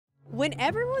When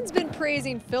everyone's been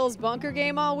praising Phil's bunker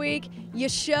game all week, you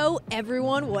show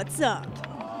everyone what's up.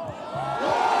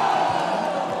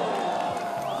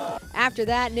 After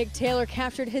that, Nick Taylor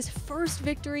captured his first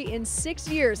victory in 6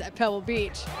 years at Pebble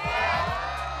Beach.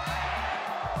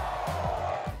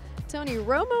 Tony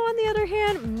Romo, on the other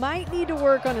hand, might need to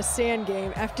work on a sand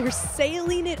game after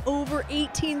sailing it over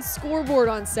 18 scoreboard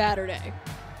on Saturday.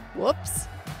 Whoops.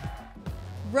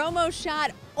 Romo's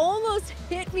shot almost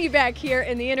hit me back here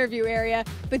in the interview area,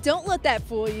 but don't let that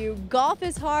fool you. Golf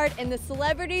is hard, and the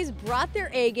celebrities brought their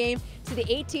A game to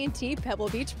the AT&T Pebble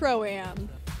Beach Pro-Am.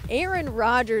 Aaron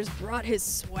Rodgers brought his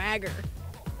swagger.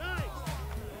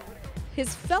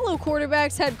 His fellow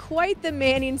quarterbacks had quite the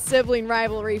Manning sibling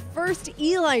rivalry. First,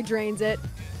 Eli drains it.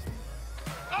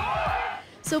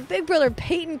 So big brother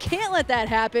Peyton can't let that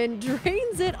happen,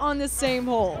 drains it on the same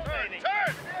hole.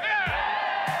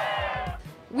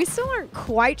 We still aren't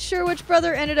quite sure which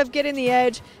brother ended up getting the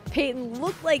edge. Peyton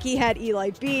looked like he had Eli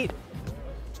beat.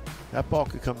 That ball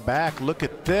could come back. Look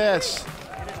at this.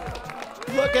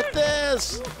 Look at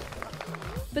this.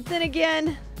 But then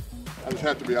again, I just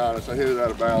have to be honest, I hit it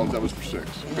out of bounds. That was for 6.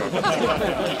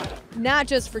 not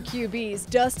just for QBs.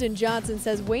 Dustin Johnson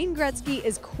says Wayne Gretzky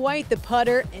is quite the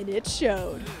putter, and it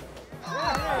showed.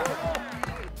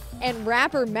 And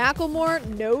rapper Macklemore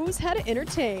knows how to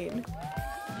entertain.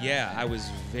 Yeah, I was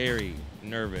very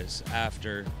nervous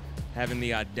after having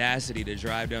the audacity to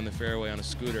drive down the fairway on a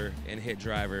scooter and hit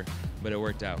driver, but it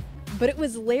worked out. But it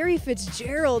was Larry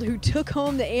Fitzgerald who took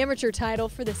home the amateur title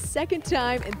for the second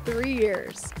time in 3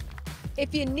 years.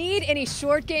 If you need any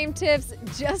short game tips,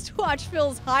 just watch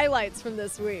Phil's highlights from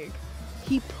this week.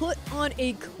 He put on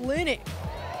a clinic.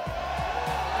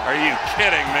 Are you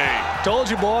kidding me? Told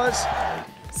you, boys.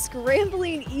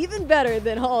 Scrambling even better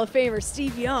than Hall of Famer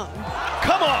Steve Young.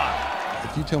 Come on!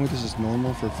 If you tell me this is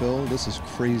normal for Phil, this is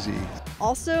crazy.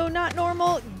 Also not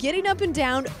normal, getting up and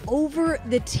down over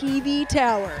the TV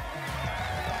tower.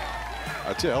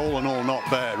 I'd say all in all, not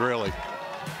bad, really.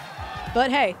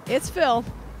 But hey, it's Phil.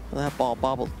 Well, that ball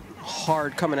bobbled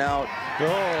hard coming out. Oh,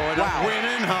 and wow. Went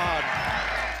in hard.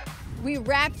 We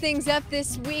wrap things up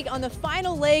this week on the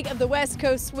final leg of the West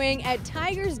Coast Swing at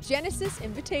Tiger's Genesis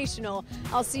Invitational.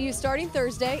 I'll see you starting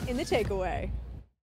Thursday in the takeaway.